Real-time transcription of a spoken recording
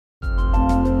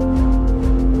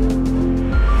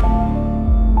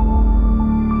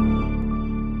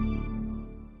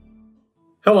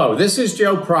Hello, this is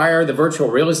Joe Pryor, the virtual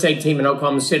real estate team in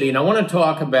Oklahoma City, and I want to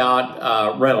talk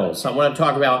about rentals. I want to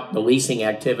talk about the leasing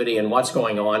activity and what's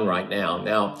going on right now.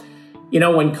 Now, you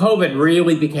know, when COVID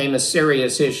really became a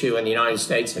serious issue in the United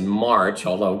States in March,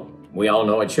 although we all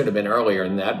know it should have been earlier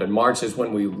than that, but March is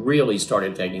when we really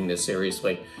started taking this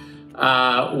seriously.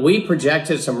 We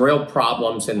projected some real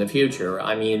problems in the future.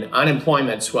 I mean,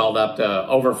 unemployment swelled up to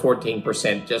over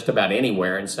 14% just about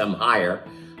anywhere and some higher.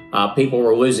 People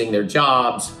were losing their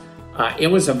jobs. It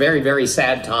was a very, very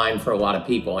sad time for a lot of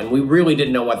people, and we really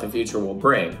didn't know what the future will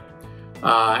bring.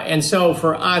 And so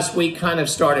for us, we kind of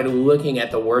started looking at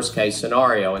the worst case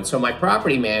scenario. And so my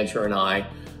property manager and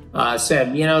I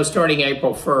said, you know, starting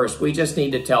April 1st, we just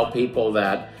need to tell people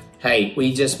that, hey,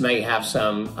 we just may have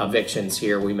some evictions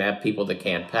here. We may have people that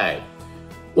can't pay.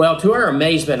 Well, to our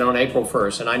amazement on April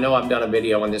 1st, and I know I've done a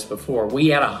video on this before, we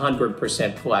had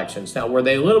 100% collections. Now, were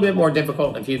they a little bit more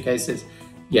difficult in a few cases?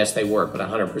 Yes, they were, but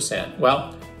 100%.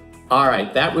 Well, all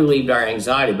right, that relieved our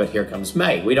anxiety, but here comes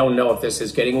May. We don't know if this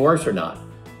is getting worse or not.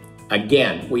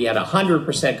 Again, we had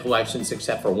 100% collections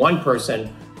except for one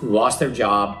person who lost their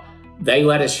job. They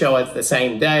let us show it the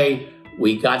same day.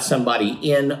 We got somebody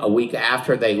in a week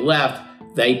after they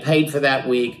left. They paid for that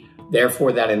week.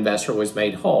 Therefore, that investor was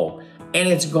made whole. And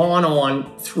it's gone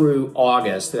on through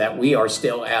August that we are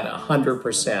still at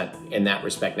 100% in that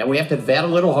respect. Now, we have to vet a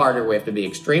little harder. We have to be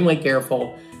extremely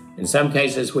careful. In some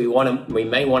cases, we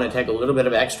may want to take a little bit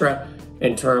of extra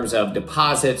in terms of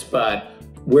deposits, but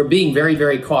we're being very,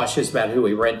 very cautious about who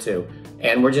we rent to.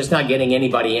 And we're just not getting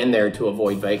anybody in there to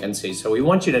avoid vacancies. So we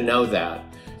want you to know that.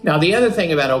 Now, the other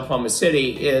thing about Oklahoma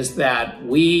City is that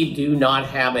we do not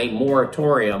have a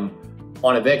moratorium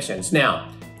on evictions. Now,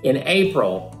 in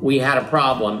April, we had a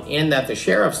problem in that the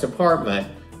sheriff's department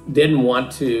didn't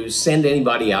want to send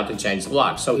anybody out to change the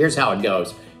locks. So here's how it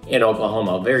goes in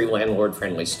Oklahoma, a very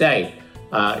landlord-friendly state.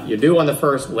 You're due on the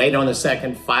 1st, late on the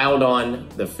 2nd, filed on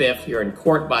the 5th. You're in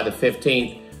court by the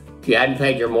 15th. If you hadn't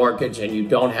paid your mortgage and you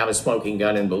don't have a smoking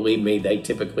gun, and believe me, they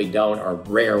typically don't, or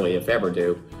rarely, if ever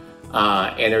do,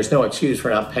 and there's no excuse for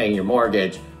not paying your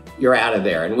mortgage, you're out of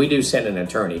there. And we do send an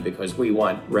attorney because we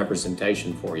want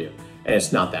representation for you, and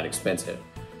it's not that expensive.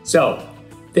 So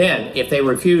then if they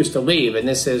refuse to leave, and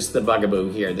this is the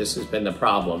bugaboo here, this has been the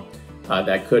problem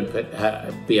that could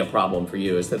be a problem for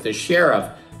you, is that the sheriff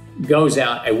goes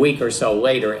out a week or so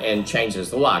later and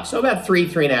changes the lock. So about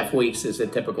 3.5 weeks is a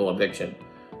typical eviction.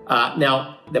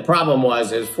 Now, the problem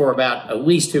is for about at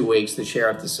least 2 weeks, the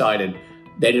sheriff decided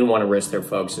they didn't want to risk their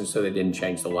folks, and so they didn't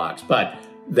change the locks. But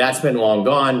that's been long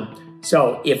gone.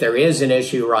 So if there is an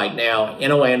issue right now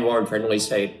in a landlord-friendly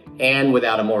state and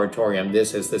without a moratorium,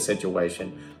 this is the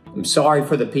situation. I'm sorry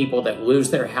for the people that lose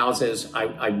their houses.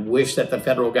 I wish that the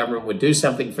federal government would do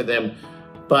something for them,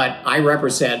 but I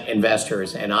represent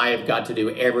investors, and I have got to do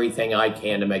everything I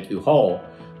can to make you whole.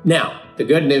 Now, the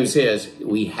good news is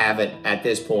we haven't, at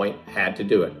this point, had to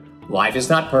do it. Life is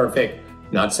not perfect.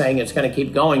 Not saying it's going to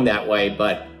keep going that way,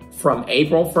 but from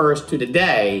April 1st to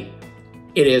today,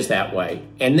 it is that way.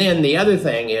 And then the other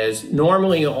thing is,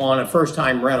 normally on a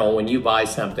first-time rental, when you buy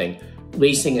something,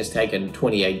 leasing has taken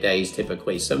 28 days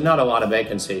typically, so not a lot of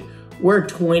vacancy. We're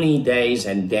 20 days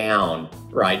and down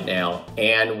right now.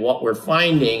 And what we're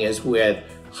finding is with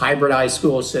hybridized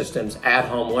school systems,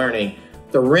 at-home learning,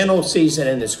 the rental season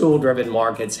in the school-driven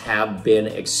markets have been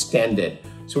extended.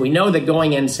 So we know that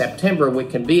going in September, which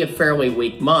can be a fairly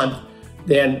weak month,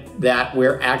 then that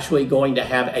we're actually going to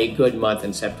have a good month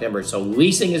in September. So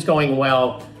leasing is going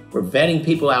well. We're vetting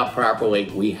people out properly.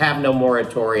 We have no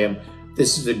moratorium.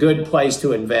 This is a good place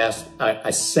to invest,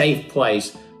 a safe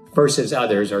place versus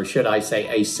others, or should I say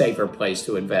a safer place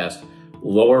to invest.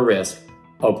 Lower risk,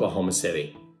 Oklahoma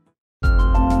City.